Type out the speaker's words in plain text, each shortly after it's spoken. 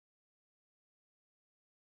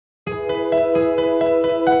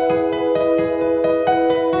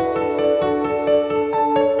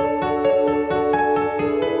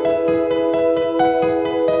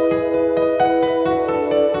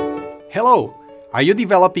Are you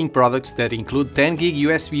developing products that include 10 gig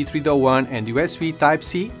USB 3.1 and USB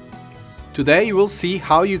Type-C? Today you will see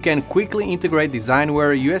how you can quickly integrate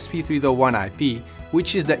DesignWare USB 3.1 IP,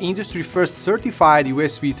 which is the industry first certified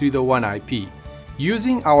USB 3.1 IP,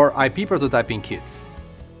 using our IP prototyping kits.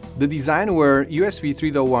 The DesignWare USB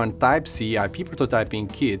 3.1 Type-C IP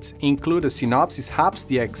prototyping kits include a Synopsys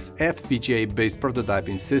HAPS-DX FPGA-based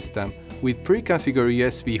prototyping system with pre-configured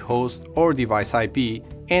USB host or device IP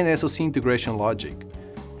and SoC integration logic,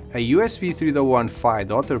 a USB 3.1 PHY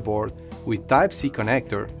daughter board with Type-C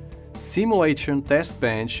connector, simulation test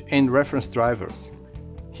bench, and reference drivers.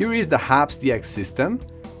 Here is the HAPS-DX system,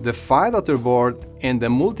 the PHY daughter board, and the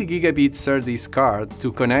multi-gigabit SerDes card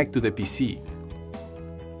to connect to the PC.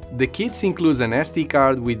 The kits includes an SD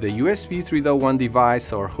card with the USB 3.1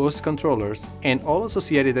 device or host controllers and all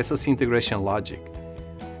associated SoC integration logic.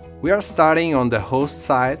 We are starting on the host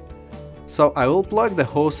side, so I will plug the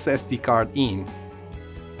host's SD card in.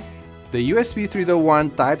 The USB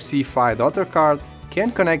 3.1 Type-C PHY daughter card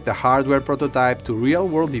can connect the hardware prototype to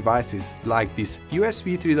real-world devices like this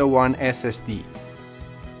USB 3.1 SSD.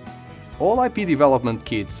 All IP development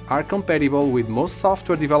kits are compatible with most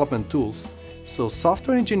software development tools, so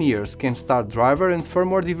software engineers can start driver and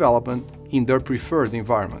firmware development in their preferred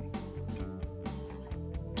environment.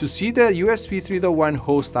 To see the USB 3.1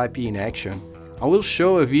 host IP in action, I will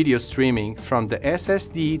show a video streaming from the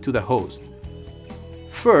SSD to the host.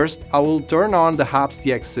 First, I will turn on the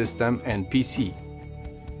HAPS-DX system and PC.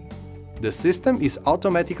 The system is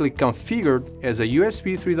automatically configured as a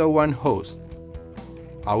USB 3.1 host.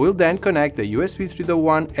 I will then connect the USB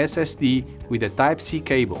 3.1 SSD with a Type-C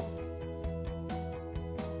cable.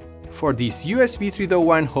 For this USB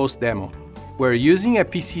 3.1 host demo, we're using a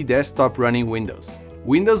PC desktop running Windows.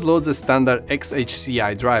 Windows loads a standard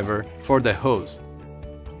XHCI driver for the host.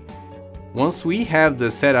 Once we have the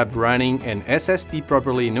setup running and SSD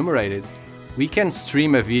properly enumerated, we can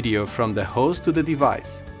stream a video from the host to the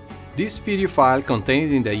device. This video file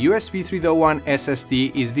contained in the USB 3.1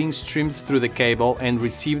 SSD is being streamed through the cable and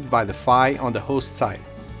received by the PHY on the host side,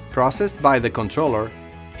 processed by the controller,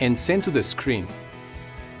 and sent to the screen.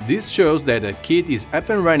 This shows that the kit is up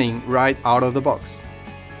and running right out of the box.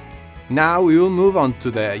 Now we will move on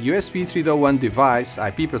to the USB 3.1 device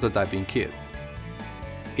IP prototyping kit.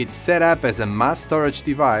 It's set up as a mass storage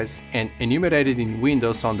device and enumerated in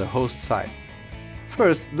Windows on the host side.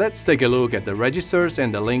 First, let's take a look at the registers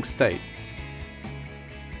and the link state.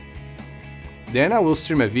 Then I will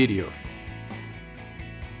stream a video.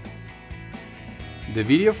 The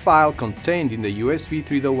video file contained in the USB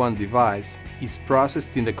 3.1 device is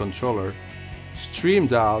processed in the controller,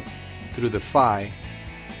 streamed out through the PHY,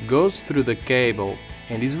 goes through the cable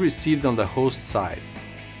and is received on the host side,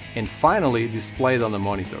 and finally displayed on the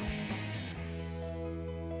monitor.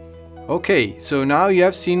 Okay, so now you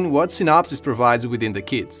have seen what Synopsys provides within the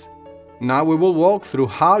kits. Now we will walk through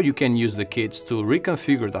how you can use the kits to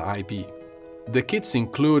reconfigure the IP. The kits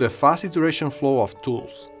include a fast iteration flow of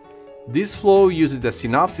tools. This flow uses the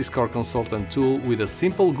Synopsys Core Consultant tool with a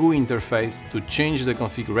simple GUI interface to change the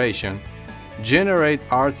configuration, generate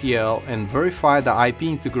RTL, and verify the IP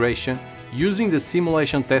integration using the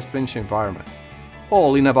simulation testbench environment,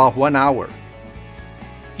 all in about 1 hour.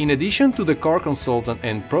 In addition to the Core Consultant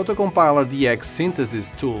and Protocompiler DX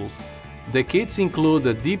synthesis tools, the kits include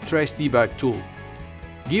the Deep Trace Debug tool,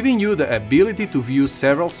 giving you the ability to view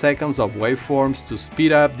several seconds of waveforms to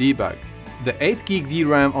speed up debug. The 8 gig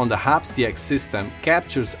DRAM on the HAPS-DX system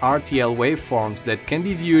captures RTL waveforms that can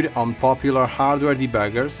be viewed on popular hardware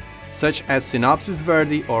debuggers such as Synopsys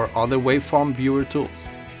Verdi or other waveform viewer tools.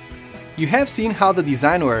 You have seen how the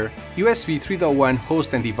DesignWare USB 3.1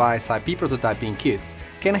 host and device IP prototyping kits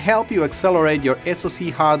can help you accelerate your SoC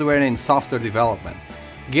hardware and software development,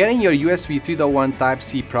 getting your USB 3.1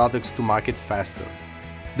 Type-C products to market faster.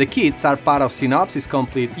 The kits are part of Synopsys'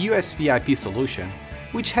 complete USB IP solution,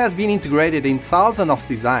 which has been integrated in thousands of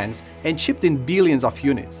designs and shipped in billions of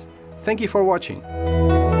units. Thank you for watching.